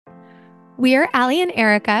We are Allie and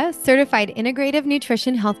Erica, certified integrative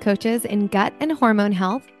nutrition health coaches in gut and hormone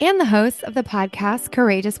health, and the hosts of the podcast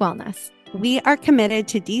Courageous Wellness. We are committed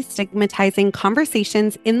to destigmatizing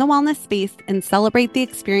conversations in the wellness space and celebrate the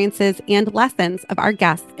experiences and lessons of our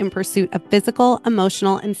guests in pursuit of physical,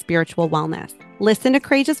 emotional, and spiritual wellness. Listen to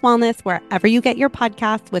Courageous Wellness wherever you get your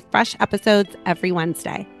podcasts with fresh episodes every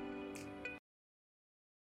Wednesday.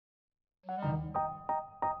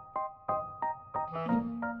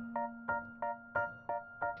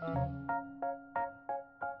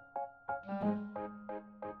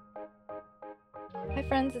 Hi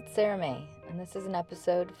friends, it's Sarah May, and this is an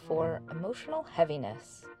episode for emotional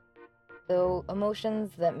heaviness. So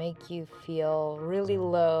emotions that make you feel really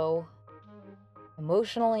low,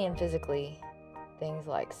 emotionally and physically. Things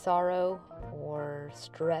like sorrow or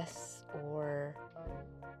stress or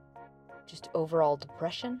just overall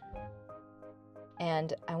depression.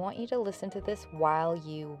 And I want you to listen to this while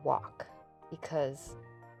you walk, because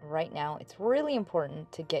right now it's really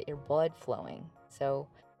important to get your blood flowing. So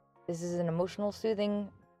this is an emotional soothing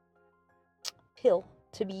pill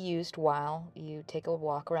to be used while you take a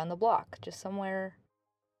walk around the block, just somewhere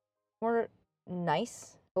more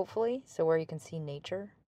nice, hopefully, so where you can see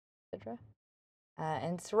nature, etc.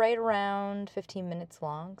 And it's right around 15 minutes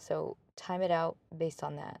long, so time it out based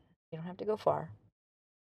on that. You don't have to go far.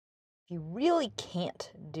 If you really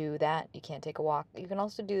can't do that, you can't take a walk, you can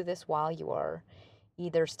also do this while you are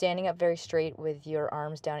either standing up very straight with your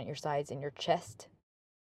arms down at your sides and your chest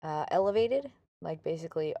elevated, like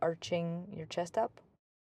basically arching your chest up.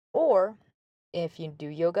 Or if you do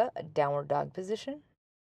yoga, a downward dog position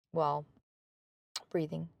while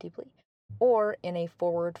breathing deeply, or in a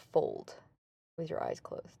forward fold with your eyes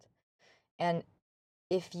closed. And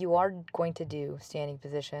if you are going to do standing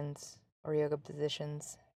positions or yoga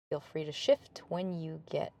positions, feel free to shift when you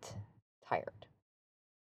get tired.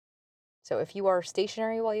 So if you are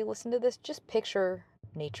stationary while you listen to this, just picture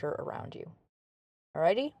nature around you.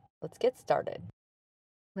 Alrighty, let's get started.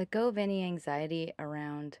 Let go of any anxiety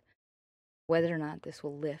around whether or not this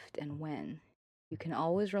will lift and when. You can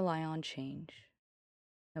always rely on change,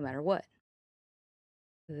 no matter what.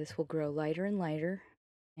 This will grow lighter and lighter,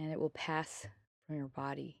 and it will pass from your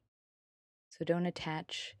body. So don't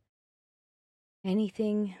attach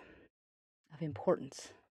anything of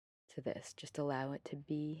importance to this. Just allow it to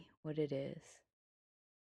be what it is.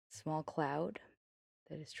 Small cloud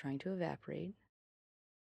that is trying to evaporate.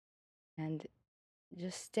 And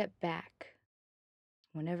just step back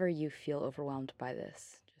whenever you feel overwhelmed by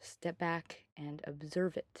this. Just step back and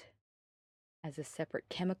observe it as a separate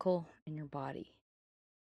chemical in your body.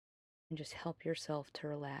 And just help yourself to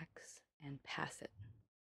relax and pass it.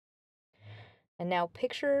 And now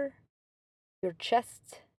picture your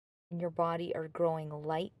chest and your body are growing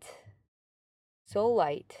light, so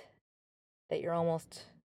light that you're almost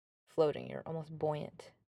floating, you're almost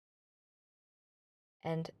buoyant.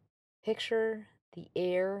 And picture the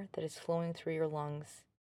air that is flowing through your lungs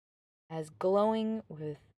as glowing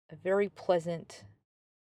with a very pleasant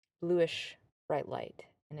bluish bright light.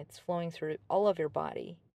 And it's flowing through all of your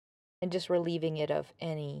body and just relieving it of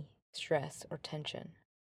any stress or tension.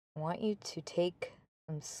 I want you to take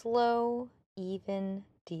some slow, even,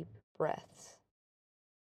 deep breaths.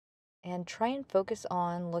 And try and focus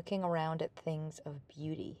on looking around at things of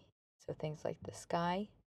beauty. So things like the sky,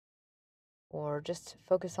 or just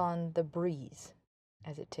focus on the breeze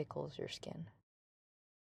as it tickles your skin.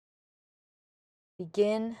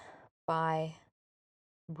 Begin by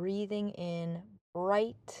breathing in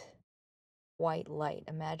bright white light.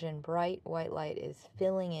 Imagine bright white light is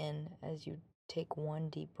filling in as you take one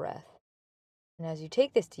deep breath. And as you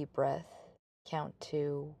take this deep breath, count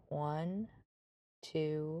to 1,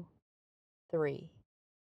 2, 3.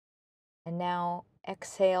 And now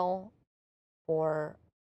exhale for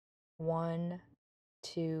 1,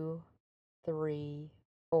 2, 3,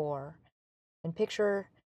 4. And picture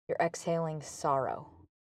you're exhaling sorrow.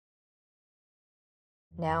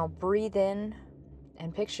 Now breathe in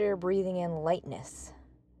and picture you're breathing in lightness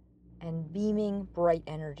and beaming bright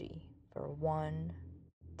energy for 1,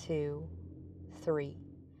 2, 3.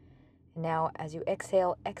 And now as you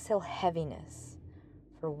exhale, exhale heaviness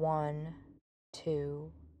for 1,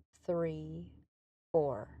 2, 3,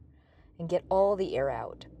 4. And get all the air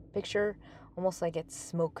out. Picture almost like it's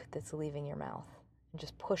smoke that's leaving your mouth. And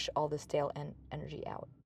just push all the stale energy out.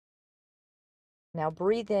 Now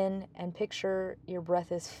breathe in and picture your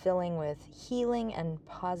breath is filling with healing and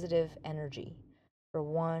positive energy for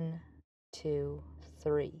 1, 2,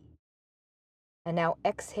 3. And now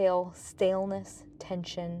exhale staleness,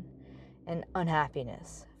 tension, and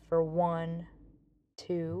unhappiness for 1,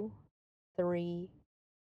 2, 3,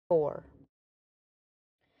 4.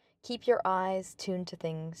 Keep your eyes tuned to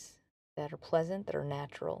things that are pleasant, that are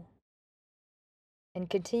natural, and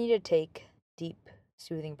continue to take deep,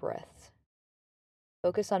 soothing breaths.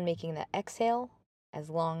 Focus on making that exhale as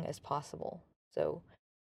long as possible. So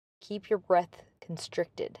keep your breath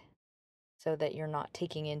constricted so that you're not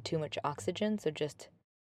taking in too much oxygen. So just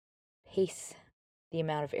pace the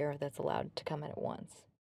amount of air that's allowed to come in at once.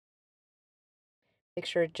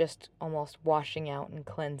 Picture it just almost washing out and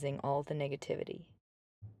cleansing all the negativity.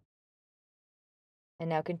 And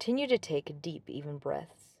now continue to take deep, even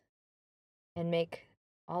breaths and make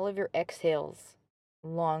all of your exhales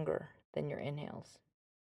longer than your inhales.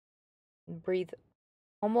 And breathe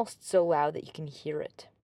almost so loud that you can hear it.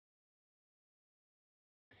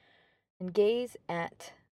 And gaze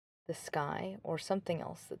at the sky or something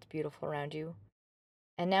else that's beautiful around you.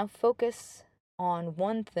 And now focus on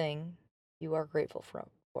one thing you are grateful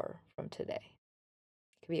for from today.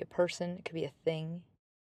 It could be a person, it could be a thing,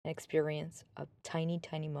 an experience, a tiny,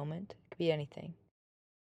 tiny moment. It could be anything.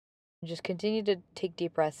 And just continue to take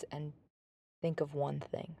deep breaths and think of one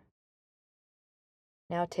thing.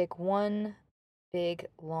 Now take one big,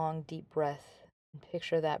 long, deep breath and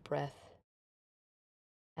picture that breath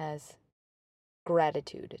as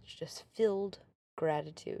gratitude. It's just filled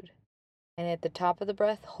gratitude. And at the top of the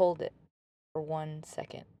breath, hold it for 1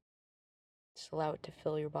 second. Just allow it to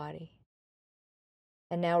fill your body.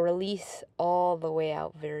 And now release all the way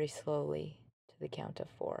out very slowly to the count of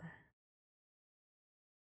 4.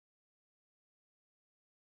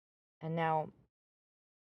 And now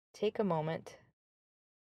take a moment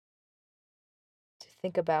to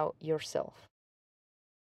think about yourself.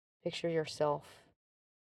 Picture yourself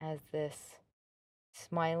as this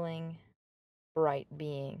smiling, bright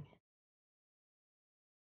being.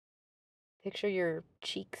 Picture your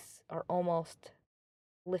cheeks are almost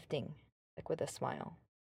lifting, like with a smile.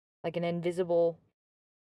 Like an invisible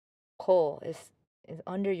pull is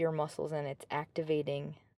under your muscles and it's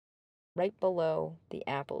activating right below the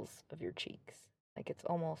apples of your cheeks. Like it's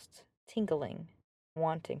almost tingling,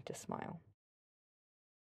 wanting to smile.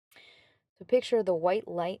 So picture the white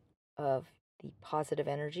light of the positive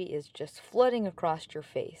energy is just flooding across your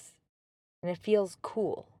face. And it feels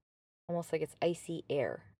cool, almost like it's icy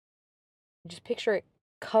air. Just picture it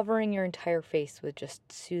covering your entire face with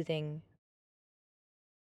just soothing,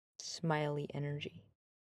 smiley energy.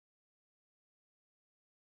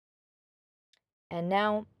 And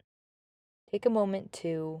now, take a moment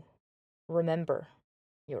to remember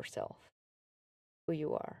yourself, who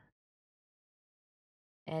you are.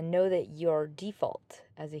 And know that your default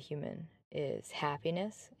as a human is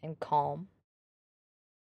happiness and calm.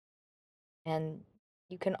 And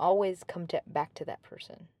you can always come back to that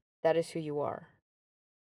person. That is who you are.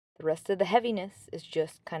 The rest of the heaviness is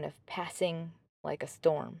just kind of passing like a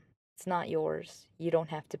storm. It's not yours. You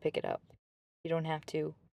don't have to pick it up. You don't have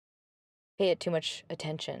to pay it too much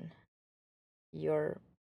attention. Your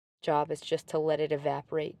job is just to let it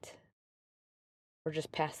evaporate or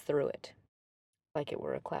just pass through it like it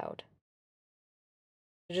were a cloud.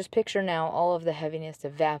 So just picture now all of the heaviness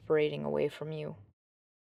evaporating away from you.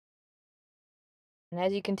 And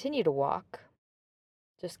as you continue to walk,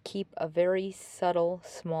 just keep a very subtle,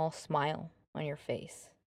 small smile on your face.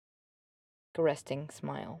 A resting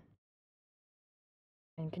smile.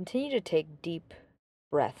 And continue to take deep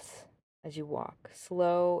breaths as you walk.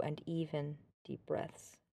 Slow and even deep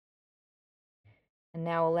breaths. And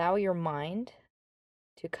now allow your mind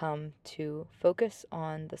to come to focus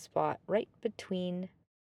on the spot right between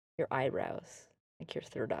your eyebrows, like your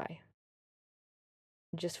third eye.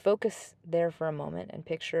 Just focus there for a moment and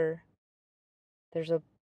picture there's a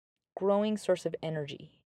growing source of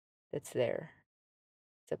energy that's there.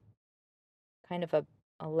 It's a kind of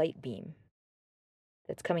a light beam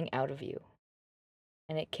that's coming out of you.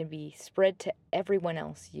 And it can be spread to everyone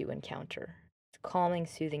else you encounter. It's calming,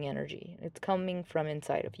 soothing energy. It's coming from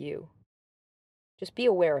inside of you. Just be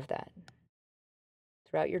aware of that.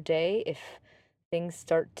 Throughout your day, if things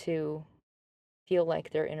start to feel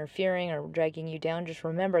like they're interfering or dragging you down, just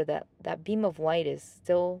remember that that beam of light is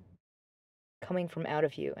still coming from out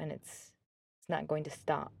of you and it's not going to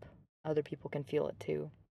stop. Other people can feel it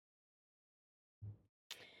too.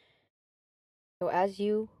 So as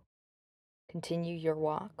you continue your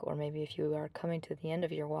walk, or maybe if you are coming to the end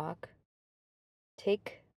of your walk,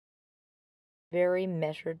 take very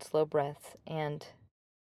measured, slow breaths and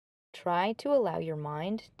try to allow your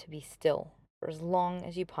mind to be still for as long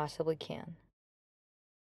as you possibly can.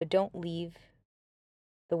 But don't leave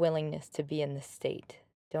the willingness to be in this state.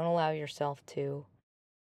 Don't allow yourself to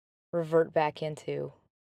revert back into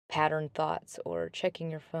pattern thoughts or checking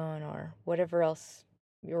your phone or whatever else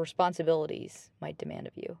your responsibilities might demand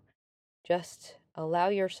of you. Just allow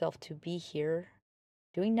yourself to be here,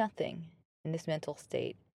 doing nothing in this mental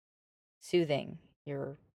state, soothing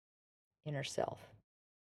your inner self.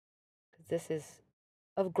 Because this is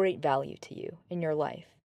of great value to you in your life.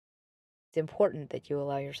 It's important that you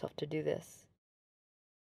allow yourself to do this.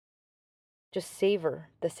 Just savor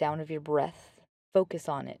the sound of your breath. Focus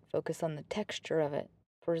on it. Focus on the texture of it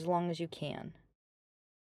for as long as you can.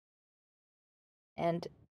 And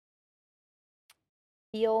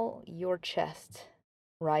feel your chest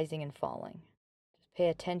rising and falling. Just pay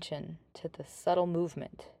attention to the subtle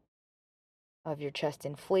movement of your chest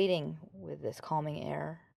inflating with this calming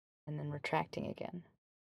air and then retracting again.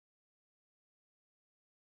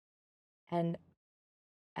 And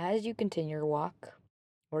as you continue your walk,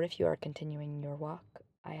 or if you are continuing your walk,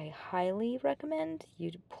 I highly recommend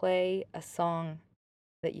you to play a song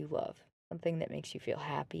that you love, something that makes you feel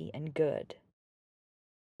happy and good.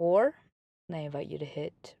 Or I invite you to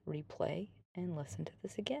hit replay and listen to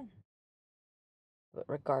this again. But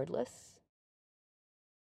regardless,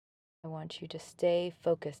 I want you to stay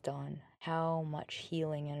focused on how much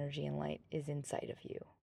healing energy and light is inside of you.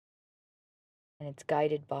 And it's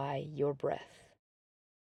guided by your breath.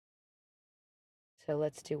 So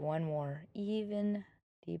let's do one more even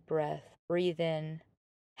deep breath. Breathe in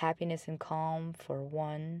happiness and calm for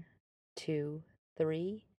 1, 2,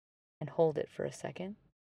 3, and hold it for a second.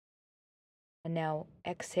 And now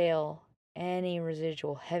exhale any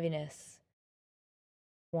residual heaviness.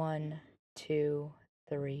 1, 2,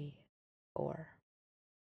 3, 4.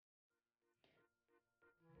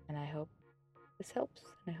 And I hope this helps,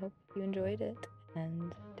 and I hope you enjoyed it.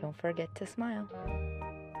 And don't forget to smile.